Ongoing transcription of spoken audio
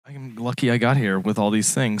lucky I got here with all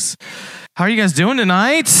these things. How are you guys doing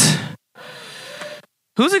tonight?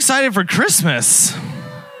 Who's excited for Christmas?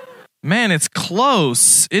 Man, it's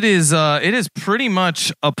close. It is pretty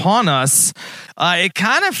much upon us. It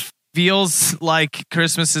kind of feels like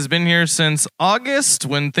Christmas has been here since August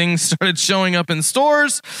when things started showing up in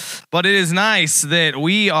stores, but it is nice that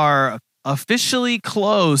we are officially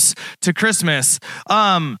close to Christmas.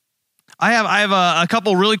 I have a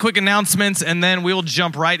couple really quick announcements, and then we'll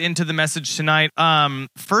jump right into the message tonight.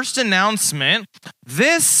 First announcement,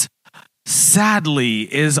 this sadly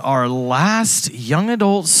is our last young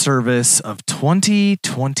adult service of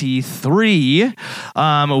 2023.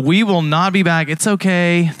 We will not be back. It's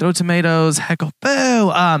okay. Throw tomatoes. Heckle.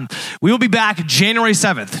 Boo. We will be back January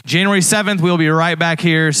 7th. January 7th, we'll be right back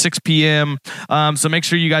here, 6 p.m. So make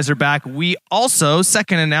sure you guys are back. We also,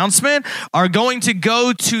 second announcement, are going to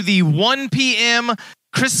go to the 1 p.m.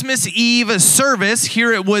 Christmas Eve service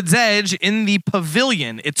here at Woods Edge in the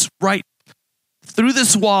pavilion. It's right through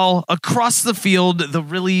this wall, across the field, the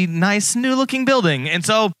really nice new looking building. And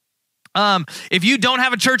so if you don't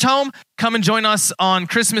have a church home, come and join us on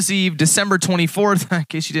Christmas Eve, December 24th, in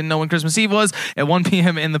case you didn't know when Christmas Eve was, at 1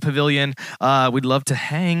 p.m. in the pavilion. We'd love to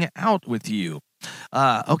hang out with you.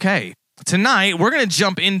 Okay, tonight we're going to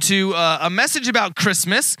jump into a message about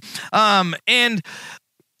Christmas. And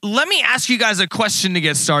let me ask you guys a question to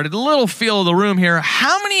get started. A little feel of the room here.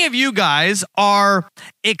 How many of you guys are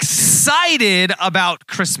excited about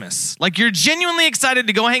Christmas? Like you're genuinely excited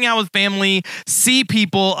to go hang out with family, see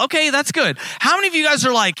people. Okay, that's good. How many of you guys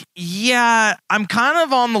are like, yeah, I'm kind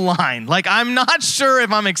of on the line. Like I'm not sure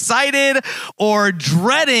if I'm excited or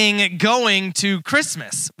dreading going to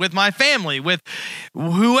Christmas with my family, with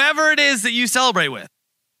whoever it is that you celebrate with.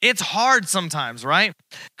 It's hard sometimes, right?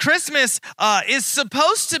 Christmas is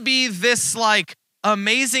supposed to be this like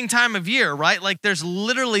amazing time of year, right? Like there's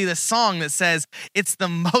literally this song that says it's the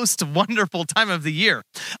most wonderful time of the year.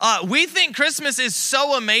 We think Christmas is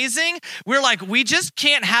so amazing. We're like, we just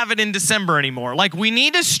can't have it in December anymore. Like we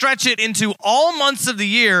need to stretch it into all months of the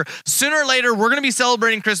year. Sooner or later, we're going to be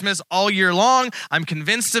celebrating Christmas all year long. I'm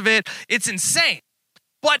convinced of it. It's insane.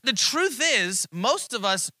 But the truth is, most of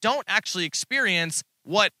us don't actually experience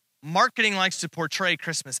what marketing likes to portray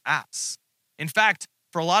Christmas as. In fact,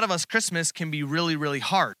 for a lot of us, Christmas can be really, really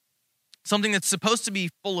hard. Something that's supposed to be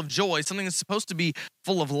full of joy, something that's supposed to be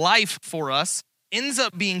full of life for us, ends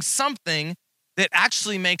up being something that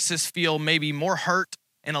actually makes us feel maybe more hurt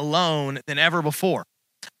and alone than ever before.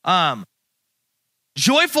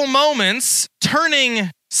 Joyful moments turning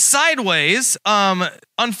sideways,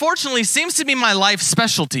 unfortunately, seems to be my life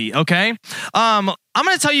specialty, okay? I'm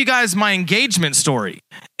going to tell you guys my engagement story,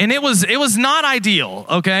 and it was not ideal,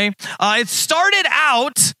 okay? It started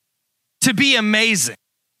out to be amazing.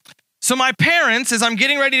 So my parents, as I'm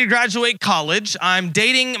getting ready to graduate college, I'm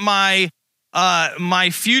dating my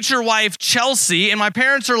future wife, Chelsea, and my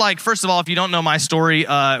parents are like, first of all, if you don't know my story,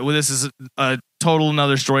 this is a total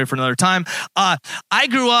another story for another time. I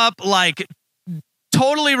grew up like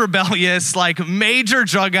totally rebellious, like major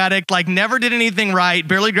drug addict, like never did anything right,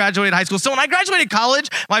 barely graduated high school. So when I graduated college,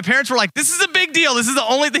 my parents were like, this is a big deal. This is the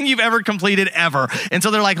only thing you've ever completed ever. And so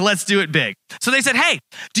they're like, let's do it big. So they said, hey,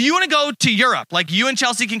 do you want to go to Europe? Like you and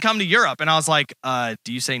Chelsea can come to Europe. And I was like,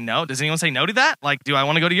 do you say no? Does anyone say no to that? Like, do I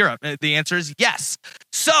want to go to Europe? The answer is yes.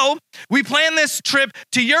 So we planned this trip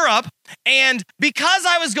to Europe. And because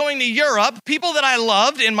I was going to Europe, people that I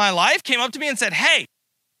loved in my life came up to me and said, hey,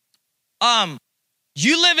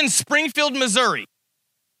 you live in Springfield, Missouri.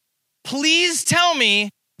 Please tell me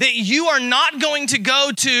that you are not going to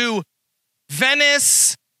go to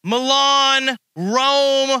Venice, Milan,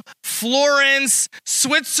 Rome, Florence,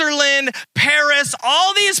 Switzerland, Paris,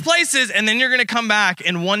 all these places, and then you're going to come back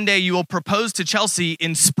and one day you will propose to Chelsea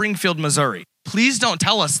in Springfield, Missouri. Please don't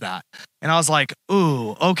tell us that. And I was like,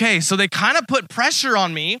 ooh, okay. So they kind of put pressure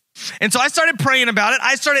on me. And so I started praying about it.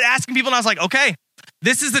 I started asking people and I was like, okay,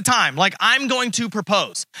 this is the time. Like, I'm going to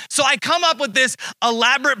propose. So I come up with this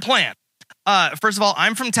elaborate plan. First of all,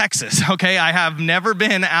 I'm from Texas, okay? I have never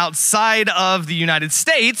been outside of the United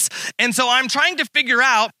States. And so I'm trying to figure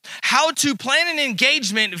out how to plan an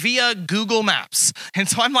engagement via Google Maps. And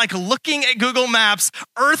so I'm like looking at Google Maps,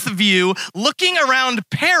 Earth view, looking around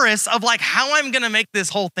Paris of like how I'm going to make this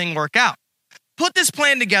whole thing work out. Put this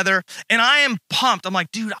plan together, and I am pumped. I'm like,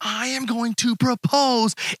 dude, I am going to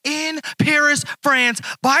propose in Paris, France,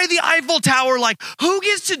 by the Eiffel Tower. Like, who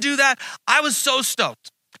gets to do that? I was so stoked.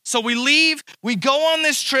 So we leave, we go on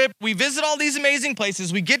this trip, we visit all these amazing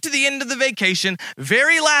places, we get to the end of the vacation,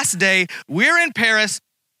 very last day, we're in Paris.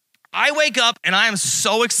 I wake up, and I am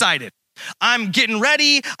so excited I'm getting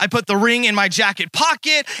ready. I put the ring in my jacket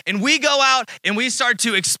pocket, and we go out and we start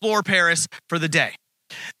to explore Paris for the day.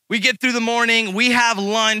 We get through the morning, we have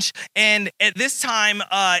lunch, and at this time,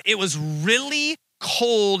 it was really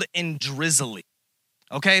cold and drizzly.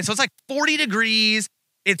 Okay, so it's like 40 degrees.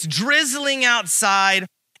 It's drizzling outside,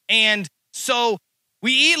 and so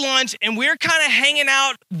we eat lunch, and we're kind of hanging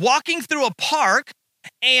out, walking through a park,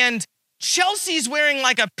 and Chelsea's wearing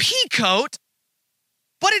like a pea coat,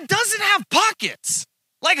 but it doesn't have pockets.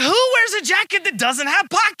 Like, who wears a jacket that doesn't have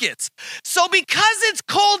pockets? So because it's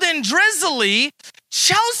cold and drizzly,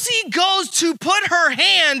 Chelsea goes to put her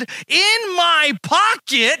hand in my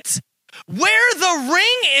pocket where the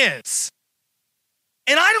ring is.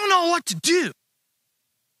 And I don't know what to do.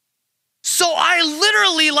 So I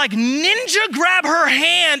literally like ninja grab her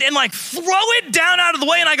hand and like throw it down out of the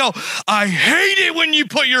way, and I go, I hate it when you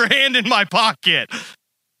put your hand in my pocket.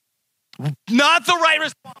 Not the right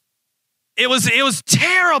response. It was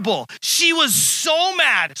terrible. She was so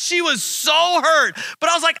mad. She was so hurt. But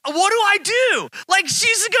I was like, what do I do? Like,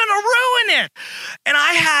 she's gonna ruin it. And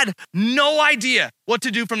I had no idea what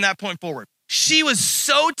to do from that point forward. She was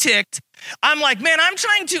so ticked. I'm like, man, I'm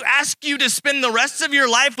trying to ask you to spend the rest of your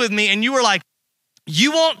life with me. And you were like,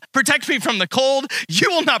 you won't protect me from the cold. You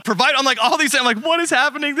will not provide. I'm like, all these things. I'm like, what is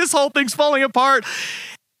happening? This whole thing's falling apart.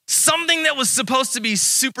 Something that was supposed to be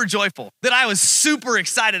super joyful, that I was super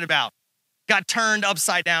excited about, got turned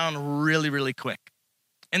upside down really, really quick.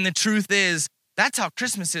 And the truth is, that's how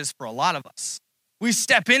Christmas is for a lot of us. We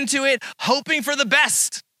step into it hoping for the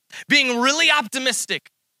best, being really optimistic.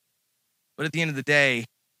 But at the end of the day,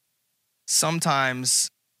 sometimes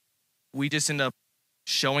we just end up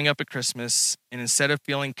showing up at Christmas, and instead of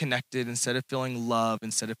feeling connected, instead of feeling love,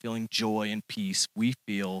 instead of feeling joy and peace, we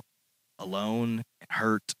feel alone and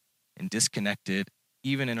hurt and disconnected,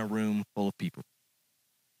 even in a room full of people.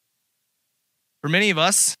 For many of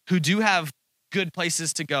us who do have good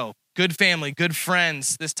places to go, good family, good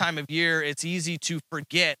friends, this time of year, it's easy to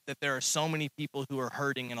forget that there are so many people who are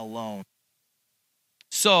hurting and alone.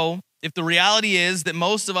 So, if the reality is that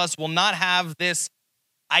most of us will not have this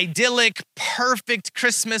idyllic, perfect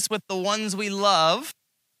Christmas with the ones we love,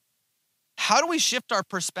 how do we shift our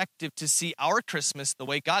perspective to see our Christmas the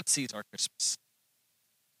way God sees our Christmas?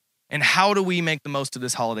 And how do we make the most of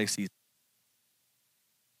this holiday season?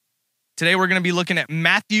 Today we're going to be looking at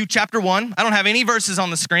Matthew chapter 1. I don't have any verses on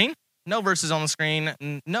the screen. No verses on the screen,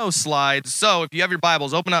 no slides. So if you have your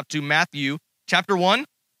Bibles, open up to Matthew chapter 1. I'm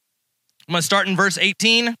going to start in verse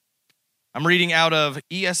 18. I'm reading out of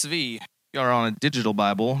ESV. If you are on a digital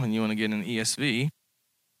Bible and you want to get an ESV.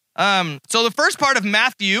 So the first part of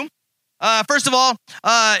Matthew, first of all,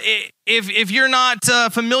 if you're not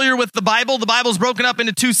familiar with the Bible's broken up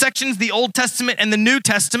into two sections, the Old Testament and the New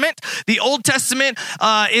Testament. The Old Testament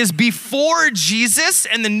is before Jesus,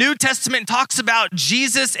 and the New Testament talks about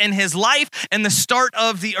Jesus and his life and the start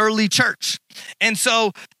of the early church. And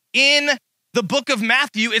so in the book of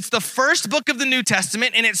Matthew, it's the first book of the New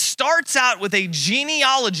Testament, and it starts out with a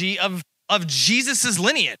genealogy of Jesus's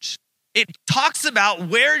lineage. It talks about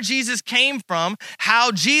where Jesus came from,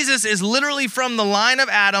 how Jesus is literally from the line of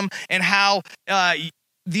Adam, and how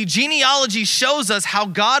the genealogy shows us how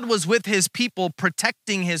God was with his people,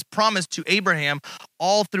 protecting his promise to Abraham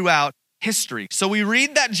all throughout history. So we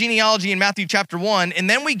read that genealogy in Matthew chapter 1, and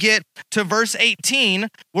then we get to verse 18,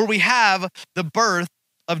 where we have the birth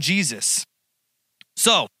of Jesus.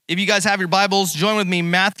 So if you guys have your Bibles, join with me,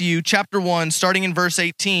 Matthew chapter 1, starting in verse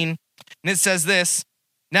 18, and it says this.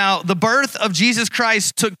 Now, the birth of Jesus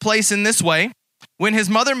Christ took place in this way. When his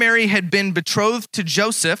mother Mary had been betrothed to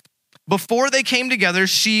Joseph, before they came together,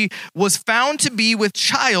 she was found to be with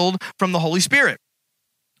child from the Holy Spirit.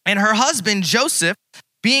 And her husband, Joseph,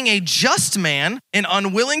 being a just man and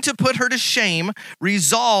unwilling to put her to shame,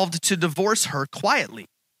 resolved to divorce her quietly.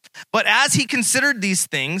 But as he considered these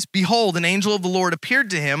things, behold, an angel of the Lord appeared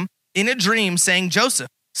to him in a dream, saying, Joseph,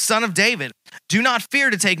 son of David, do not fear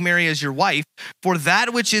to take Mary as your wife, for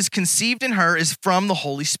that which is conceived in her is from the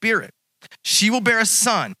Holy Spirit. She will bear a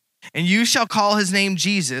son, and you shall call his name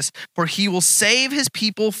Jesus, for he will save his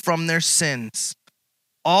people from their sins.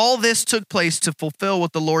 All this took place to fulfill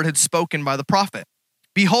what the Lord had spoken by the prophet.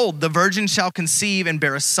 Behold, the virgin shall conceive and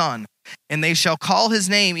bear a son, and they shall call his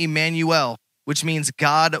name Emmanuel, which means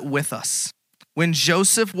God with us. When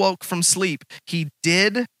Joseph woke from sleep, he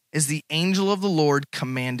did as the angel of the Lord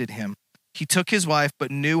commanded him. He took his wife,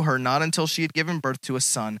 but knew her not until she had given birth to a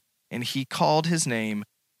son, and he called his name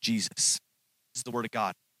Jesus. This is the word of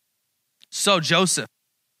God. So Joseph,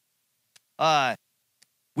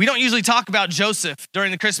 we we don't usually talk about Joseph during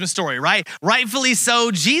the Christmas story, right? Rightfully so,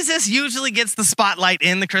 Jesus usually gets the spotlight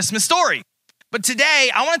in the Christmas story. But today,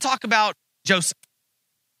 I want to talk about Joseph.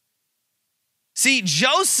 See,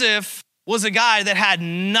 Joseph was a guy that had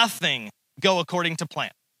nothing go according to plan.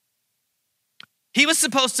 He was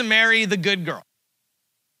supposed to marry the good girl.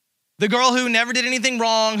 The girl who never did anything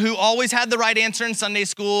wrong, who always had the right answer in Sunday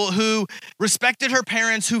school, who respected her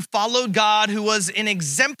parents, who followed God, who was an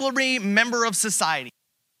exemplary member of society.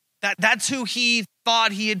 That's who he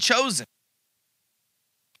thought he had chosen.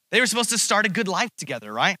 They were supposed to start a good life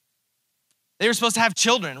together, right? They were supposed to have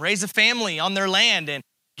children, raise a family on their land, and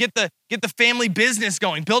get the family business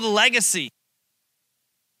going, build a legacy.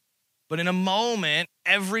 But in a moment,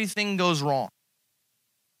 everything goes wrong.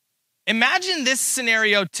 Imagine this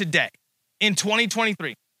scenario today in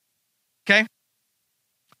 2023, okay?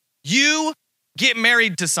 You get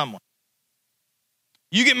married to someone.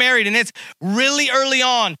 You get married and it's really early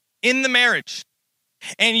on in the marriage.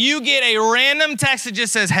 And you get a random text that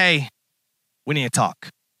just says, hey, we need to talk.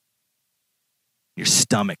 Your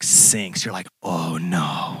stomach sinks. You're like, oh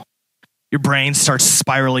no. Your brain starts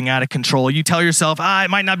spiraling out of control. You tell yourself, it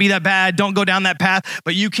might not be that bad. Don't go down that path,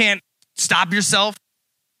 but you can't stop yourself.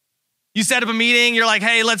 You set up a meeting. You're like,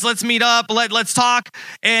 hey, let's meet up. Let's talk.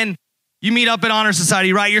 And you meet up at Honor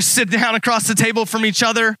Society, right? You're sitting down across the table from each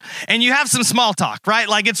other and you have some small talk, right?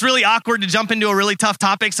 Like it's really awkward to jump into a really tough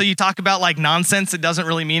topic. So you talk about like nonsense that doesn't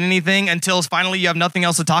really mean anything until finally you have nothing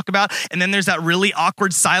else to talk about. And then there's that really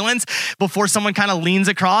awkward silence before someone kind of leans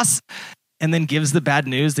across and then gives the bad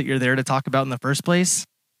news that you're there to talk about in the first place.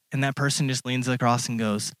 And that person just leans across and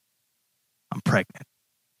goes, I'm pregnant.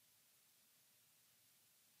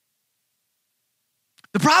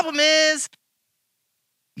 The problem is,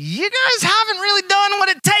 you guys haven't really done what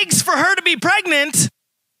it takes for her to be pregnant.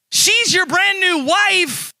 She's your brand new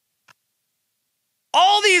wife.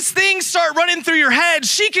 All these things start running through your head.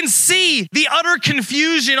 She can see the utter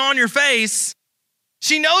confusion on your face.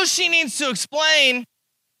 She knows she needs to explain.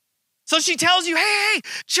 So she tells you, hey,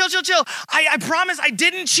 chill. I promise I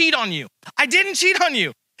didn't cheat on you.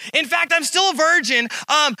 In fact, I'm still a virgin,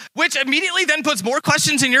 which immediately then puts more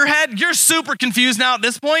questions in your head. You're super confused now at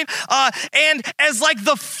this point. And as like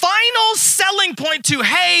the final selling point to,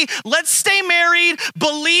 hey, let's stay married.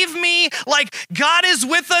 Believe me, like God is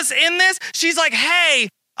with us in this. She's like, hey,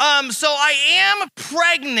 so I am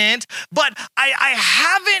pregnant, but I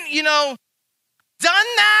haven't, done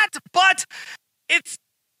that, but it's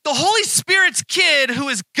the Holy Spirit's kid who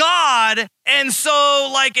is God. And so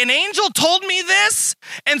like an angel told me this.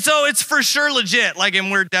 And so it's for sure legit. Like,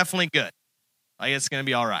 and we're definitely good. Like it's going to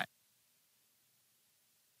be all right.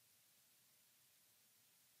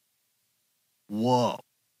 Whoa.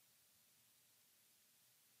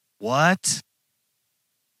 What?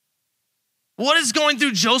 What is going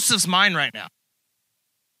through Joseph's mind right now?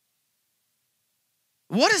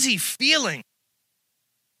 What is he feeling?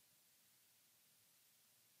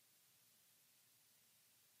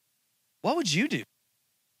 What would you do?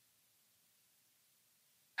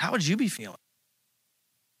 How would you be feeling?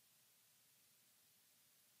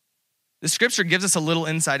 The scripture gives us a little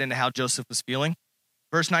insight into how Joseph was feeling.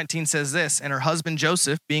 Verse 19 says this, and her husband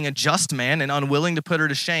Joseph, being a just man and unwilling to put her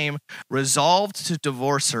to shame, resolved to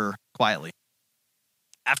divorce her quietly.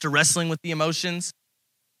 After wrestling with the emotions,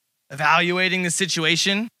 evaluating the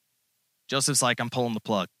situation, Joseph's like, I'm pulling the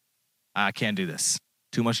plug. I can't do this.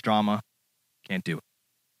 Too much drama. Can't do it.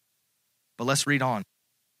 But let's read on.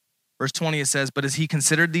 Verse 20, it says, but as he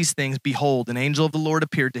considered these things, behold, an angel of the Lord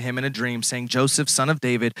appeared to him in a dream, saying, Joseph, son of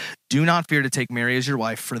David, do not fear to take Mary as your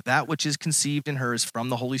wife, for that which is conceived in her is from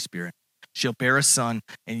the Holy Spirit. She'll bear a son,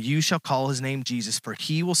 and you shall call his name Jesus, for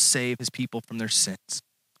he will save his people from their sins.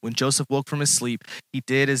 When Joseph woke from his sleep, he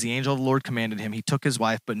did as the angel of the Lord commanded him. He took his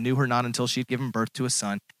wife, but knew her not until she had given birth to a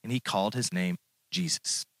son, and he called his name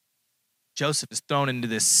Jesus. Joseph is thrown into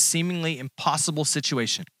this seemingly impossible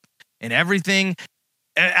situation. And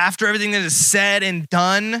after everything that is said and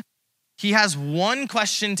done, he has one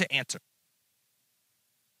question to answer.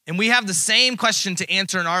 And we have the same question to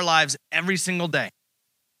answer in our lives every single day.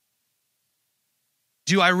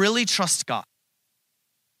 Do I really trust God?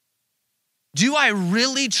 Do I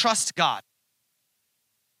really trust God?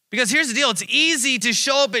 Because here's the deal. It's easy to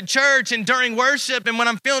show up at church and during worship and when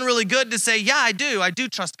I'm feeling really good to say, yeah, I do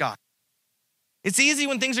trust God. It's easy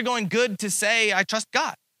when things are going good to say, I trust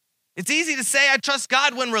God. It's easy to say I trust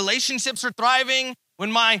God when relationships are thriving, when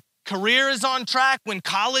my career is on track, when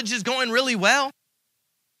college is going really well.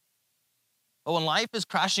 But when life is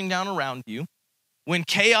crashing down around you, when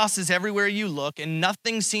chaos is everywhere you look and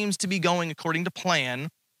nothing seems to be going according to plan,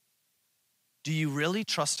 do you really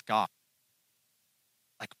trust God?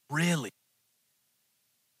 Like, really?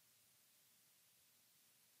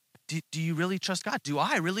 Do you really trust God? Do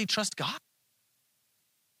I really trust God?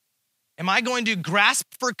 Am I going to grasp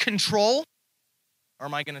for control, or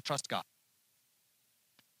am I going to trust God?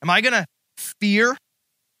 Am I going to fear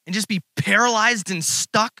and just be paralyzed and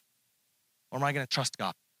stuck, or am I going to trust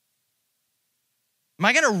God? Am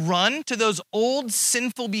I going to run to those old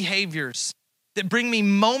sinful behaviors that bring me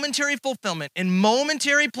momentary fulfillment and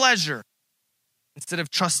momentary pleasure instead of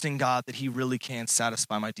trusting God that he really can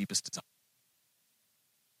satisfy my deepest desire?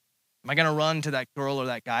 Am I going to run to that girl or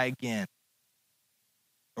that guy again?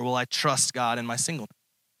 Or will I trust God in my singleness?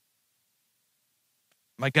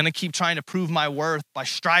 Am I going to keep trying to prove my worth by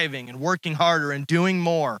striving and working harder and doing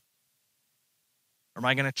more? Or am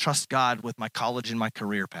I going to trust God with my college and my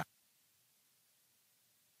career path?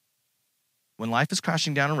 When life is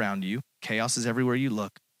crashing down around you, chaos is everywhere you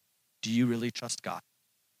look, do you really trust God?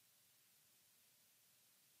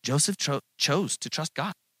 Joseph chose to trust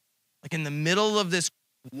God. Like in the middle of this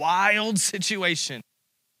wild situation,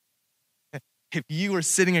 if you were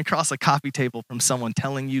sitting across a coffee table from someone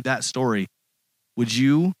telling you that story, would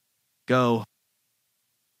you go,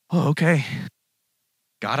 oh, okay,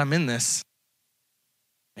 God, I'm in this?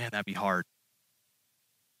 Man, that'd be hard.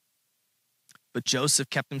 But Joseph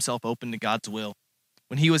kept himself open to God's will.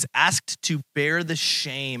 When he was asked to bear the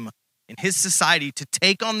shame in his society, to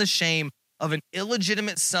take on the shame of an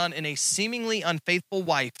illegitimate son and a seemingly unfaithful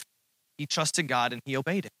wife, he trusted God and he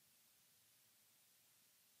obeyed it.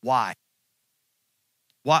 Why?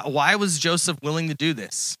 Why was Joseph willing to do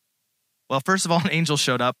this? Well, first of all, an angel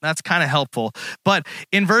showed up. That's kind of helpful. But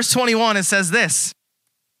in verse 21, it says this.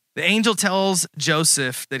 The angel tells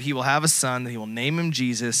Joseph that he will have a son, that he will name him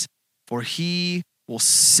Jesus, for he will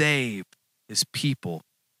save his people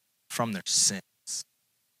from their sins.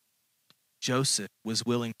 Joseph was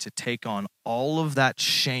willing to take on all of that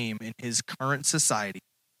shame in his current society,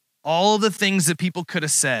 all of the things that people could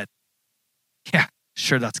have said. Yeah,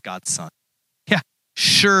 sure, that's God's son. Yeah,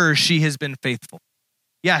 sure, she has been faithful.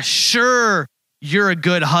 Yeah, sure, you're a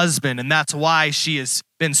good husband, and that's why she has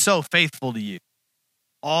been so faithful to you.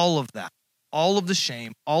 All of that, all of the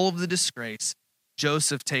shame, all of the disgrace,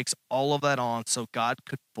 Joseph takes all of that on so God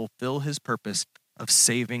could fulfill his purpose of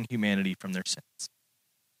saving humanity from their sins.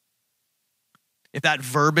 If that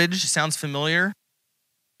verbiage sounds familiar,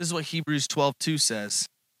 this is what Hebrews 12:2 says.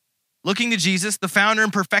 Looking to Jesus, the founder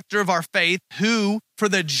and perfecter of our faith, who, for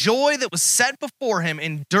the joy that was set before him,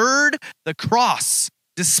 endured the cross,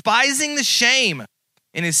 despising the shame,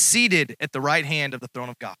 and is seated at the right hand of the throne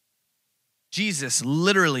of God. Jesus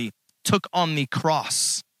literally took on the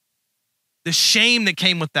cross, the shame that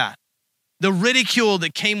came with that, the ridicule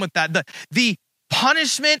that came with that, the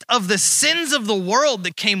punishment of the sins of the world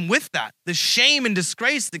that came with that, the shame and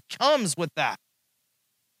disgrace that comes with that.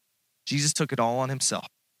 Jesus took it all on himself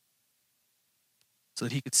so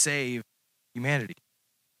that he could save humanity.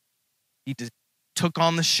 He took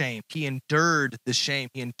on the shame. He endured the shame.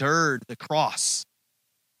 He endured the cross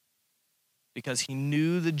because he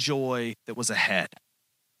knew the joy that was ahead.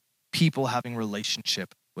 People having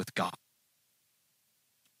relationship with God.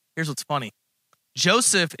 Here's what's funny.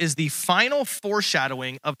 Joseph is the final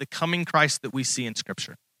foreshadowing of the coming Christ that we see in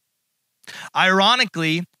Scripture.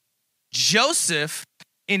 Ironically, Joseph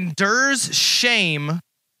endures shame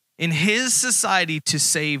in his society to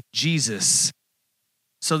save Jesus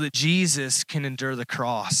so that Jesus can endure the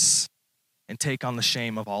cross and take on the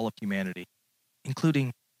shame of all of humanity,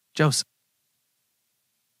 including Joseph.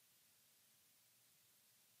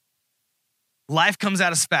 Life comes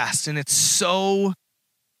at us fast, and it's so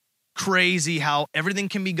crazy how everything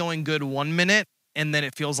can be going good one minute, and then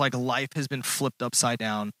it feels like life has been flipped upside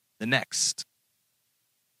down the next.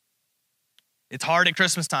 It's hard at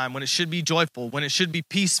Christmas time when it should be joyful, when it should be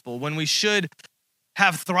peaceful, when we should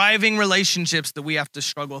have thriving relationships, that we have to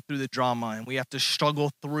struggle through the drama, and we have to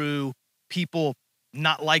struggle through people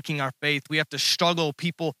not liking our faith. We have to struggle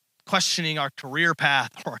people questioning our career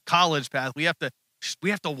path or our college path. We have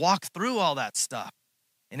to walk through all that stuff,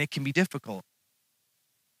 and it can be difficult.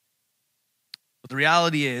 But the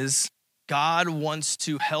reality is, God wants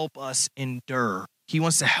to help us endure. He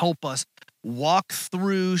wants to help us walk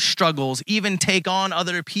through struggles, even take on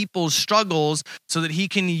other people's struggles, so that he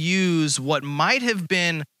can use what might have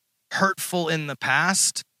been hurtful in the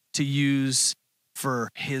past to use for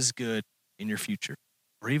his good in your future,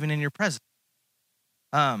 or even in your present.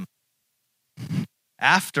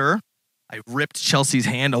 After I ripped Chelsea's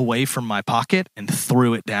hand away from my pocket and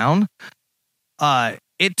threw it down,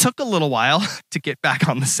 it took a little while to get back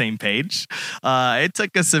on the same page. It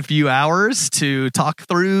took us a few hours to talk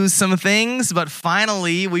through some things, but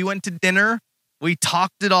finally we went to dinner We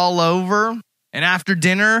talked it all over. And after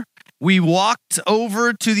dinner, we walked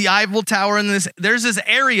over to the Eiffel Tower, and there's this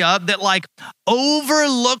area that like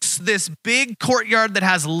overlooks this big courtyard that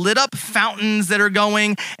has lit up fountains that are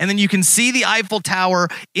going, and then you can see the Eiffel Tower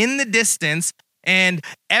in the distance. And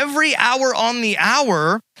every hour on the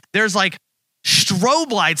hour, there's like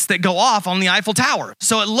strobe lights that go off on the Eiffel Tower.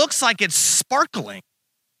 So it looks like it's sparkling.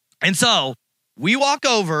 And so we walk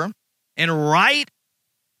over, and right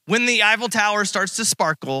when the Eiffel Tower starts to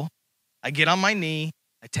sparkle, I get on my knee,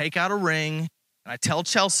 I take out a ring, and I tell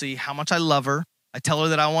Chelsea how much I love her. I tell her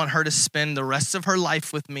that I want her to spend the rest of her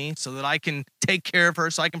life with me so that I can take care of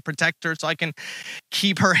her, so I can protect her, so I can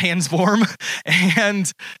keep her hands warm.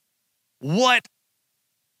 And what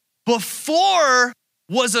before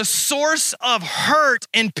was a source of hurt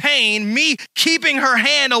and pain, me keeping her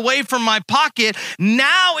hand away from my pocket,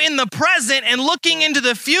 now in the present and looking into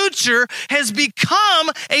the future has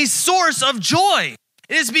become a source of joy.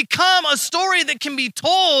 It has become a story that can be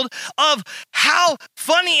told of how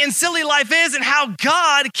funny and silly life is and how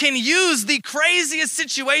God can use the craziest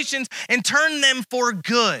situations and turn them for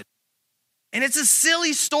good. And it's a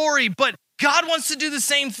silly story, but God wants to do the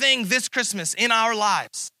same thing this Christmas in our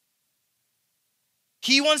lives.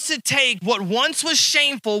 He wants to take what once was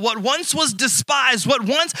shameful, what once was despised, what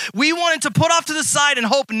once we wanted to put off to the side and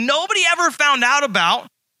hope nobody ever found out about.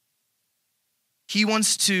 He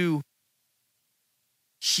wants to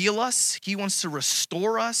heal us. He wants to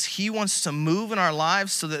restore us. He wants to move in our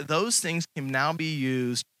lives so that those things can now be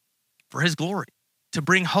used for his glory, to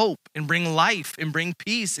bring hope and bring life and bring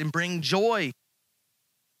peace and bring joy.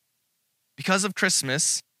 Because of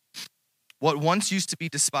Christmas, what once used to be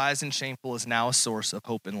despised and shameful is now a source of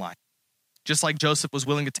hope and life. Just like Joseph was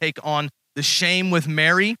willing to take on the shame with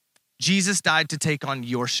Mary, Jesus died to take on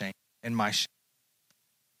your shame and my shame.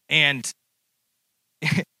 And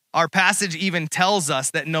our passage even tells us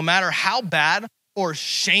that no matter how bad or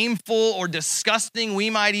shameful or disgusting we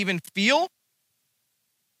might even feel,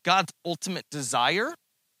 God's ultimate desire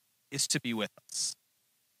is to be with us.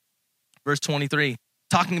 Verse 23.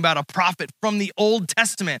 Talking about a prophet from the Old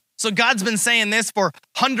Testament. So God's been saying this for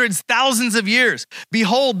hundreds, thousands of years.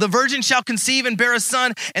 Behold, the virgin shall conceive and bear a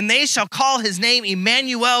son, and they shall call his name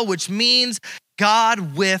Emmanuel, which means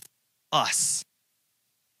God with us.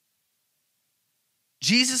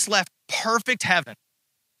 Jesus left perfect heaven.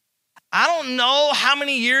 I don't know how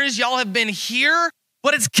many years y'all have been here,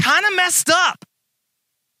 but it's kind of messed up.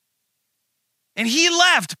 And he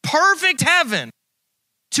left perfect heaven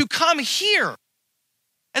to come here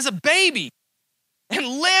as a baby and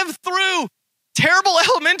live through terrible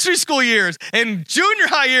elementary school years and junior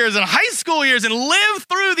high years and high school years and live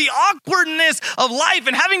through the awkwardness of life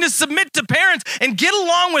and having to submit to parents and get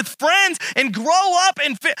along with friends and grow up.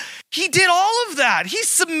 He did all of that. He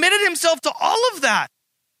submitted himself to all of that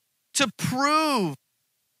to prove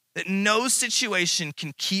that no situation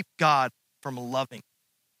can keep God from loving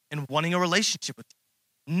and wanting a relationship with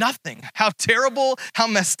you. Nothing. How terrible, how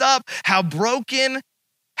messed up, how broken,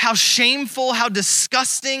 how shameful, how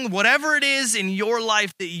disgusting, whatever it is in your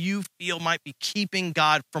life that you feel might be keeping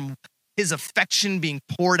God from his affection being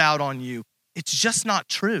poured out on you. It's just not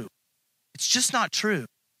true. It's just not true.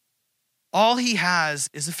 All he has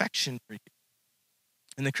is affection for you.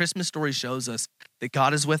 And the Christmas story shows us that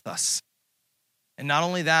God is with us. And not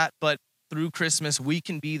only that, but through Christmas, we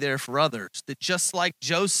can be there for others. That just like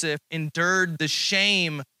Joseph endured the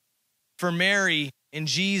shame for Mary and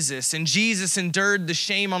Jesus endured the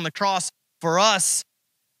shame on the cross for us,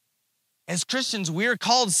 as Christians, we're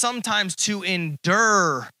called sometimes to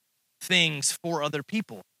endure things for other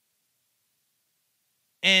people.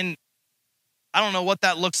 And I don't know what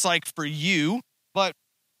that looks like for you, but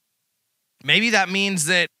maybe that means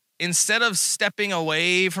that instead of stepping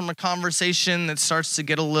away from a conversation that starts to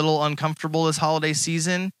get a little uncomfortable this holiday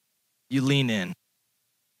season, you lean in.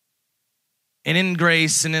 And in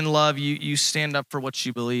grace and in love, you stand up for what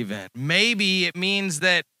you believe in. Maybe it means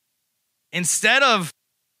that instead of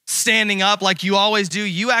standing up like you always do,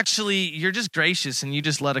 you're just gracious and you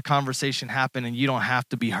just let a conversation happen and you don't have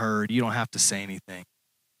to be heard. You don't have to say anything.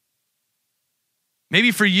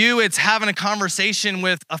 Maybe for you, it's having a conversation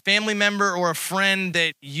with a family member or a friend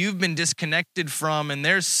that you've been disconnected from, and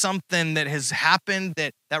there's something that has happened,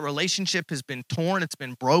 that relationship has been torn, it's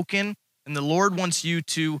been broken, and the Lord wants you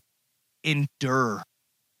to endure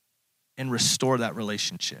and restore that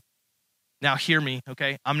relationship. Now, hear me,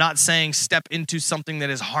 okay? I'm not saying step into something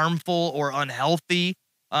that is harmful or unhealthy.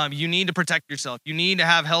 You need to protect yourself. You need to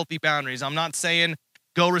have healthy boundaries. I'm not saying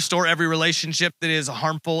go restore every relationship that is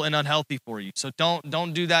harmful and unhealthy for you. So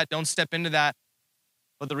don't do that. Don't step into that.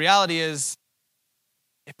 But the reality is,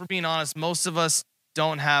 if we're being honest, most of us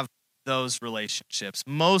don't have those relationships.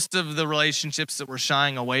 Most of the relationships that we're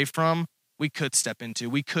shying away from, we could step into.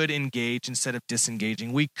 We could engage instead of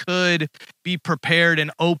disengaging. We could be prepared and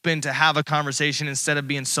open to have a conversation instead of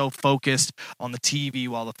being so focused on the TV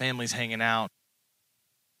while the family's hanging out.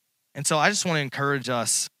 And so I just want to encourage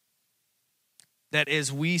us that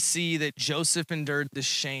as we see that Joseph endured this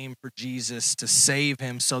shame for Jesus to save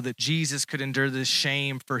him so that Jesus could endure this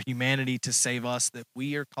shame for humanity to save us, that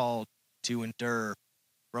we are called to endure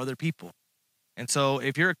for other people. And so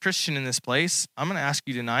if you're a Christian in this place, I'm going to ask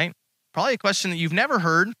you tonight, probably a question that you've never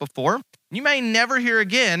heard before. You may never hear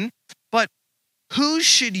again, but who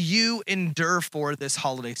should you endure for this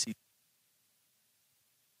holiday season?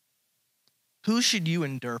 Who should you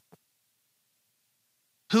endure for?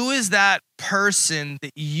 Who is that person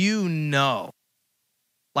that you know?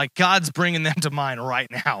 Like God's bringing them to mind right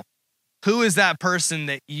now. Who is that person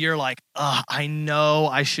that you're like, I know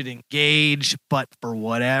I should engage, but for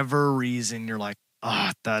whatever reason, you're like,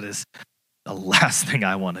 that is the last thing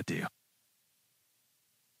I want to do.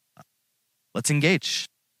 Let's engage.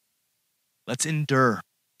 Let's endure.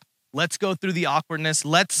 Let's go through the awkwardness.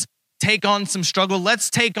 Let's take on some struggle. Let's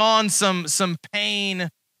take on some pain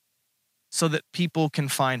so that people can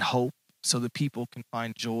find hope, so that people can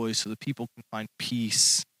find joy, so that people can find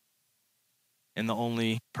peace in the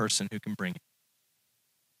only person who can bring it.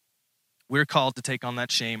 We're called to take on that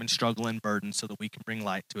shame and struggle and burden so that we can bring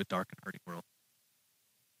light to a dark and hurting world.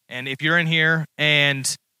 And if you're in here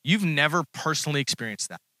and you've never personally experienced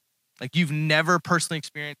that, like you've never personally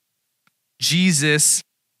experienced Jesus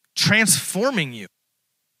transforming you,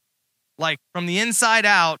 like from the inside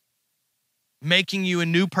out, making you a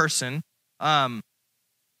new person, man,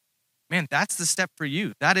 that's the step for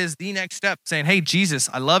you. That is the next step, saying, hey, Jesus,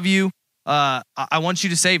 I love you. I want you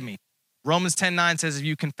to save me. Romans 10:9 says, if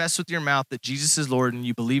you confess with your mouth that Jesus is Lord and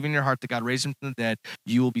you believe in your heart that God raised him from the dead,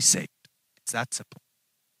 you will be saved. It's that simple.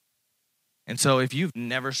 And so if you've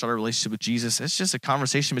never started a relationship with Jesus, it's just a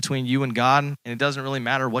conversation between you and God, and it doesn't really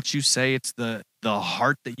matter what you say. It's the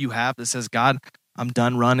heart that you have that says, God, I'm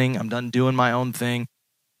done running. I'm done doing my own thing.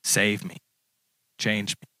 Save me.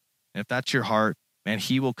 Change me. And if that's your heart, man,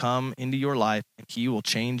 he will come into your life and he will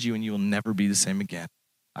change you and you will never be the same again.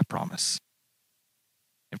 I promise.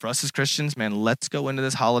 And for us as Christians, man, let's go into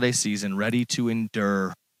this holiday season ready to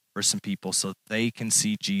endure for some people so they can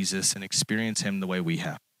see Jesus and experience him the way we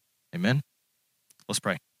have. Amen. Let's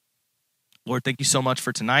pray. Lord, thank you so much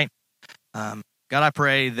for tonight. God, I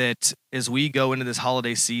pray that as we go into this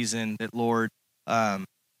holiday season, that Lord,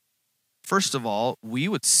 first of all, we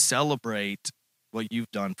would celebrate what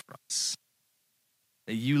you've done for us.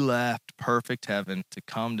 That you left perfect heaven to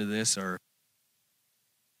come to this earth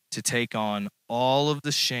to take on all of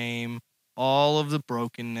the shame, all of the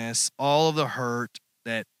brokenness, all of the hurt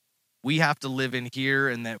that we have to live in here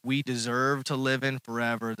and that we deserve to live in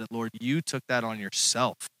forever, that, Lord, you took that on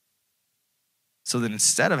yourself so that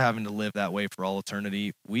instead of having to live that way for all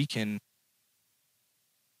eternity, we can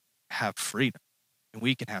have freedom and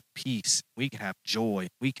we can have peace, we can have joy,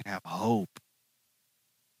 we can have hope.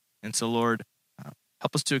 And so, Lord,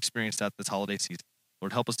 help us to experience that this holiday season.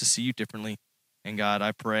 Lord, help us to see you differently. And God,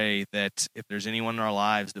 I pray that if there's anyone in our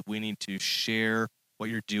lives that we need to share what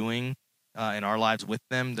you're doing in our lives with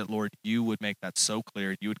them, that, Lord, you would make that so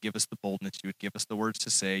clear. You would give us the boldness. You would give us the words to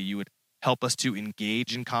say. You would help us to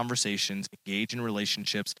engage in conversations, engage in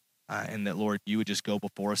relationships, and that, Lord, you would just go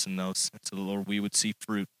before us in those. And so, Lord, we would see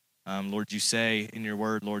fruit. Lord, you say in your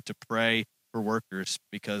word, Lord, to pray for workers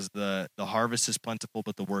because the harvest is plentiful,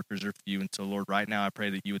 but the workers are few. And so, Lord, right now I pray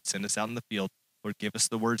that you would send us out in the field. Lord, give us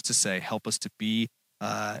the words to say. Help us to be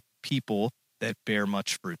people that bear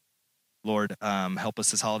much fruit. Lord, help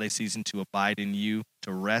us this holiday season to abide in you,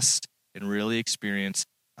 to rest and really experience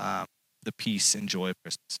the peace and joy of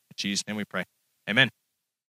Christmas. In Jesus' name we pray. Amen.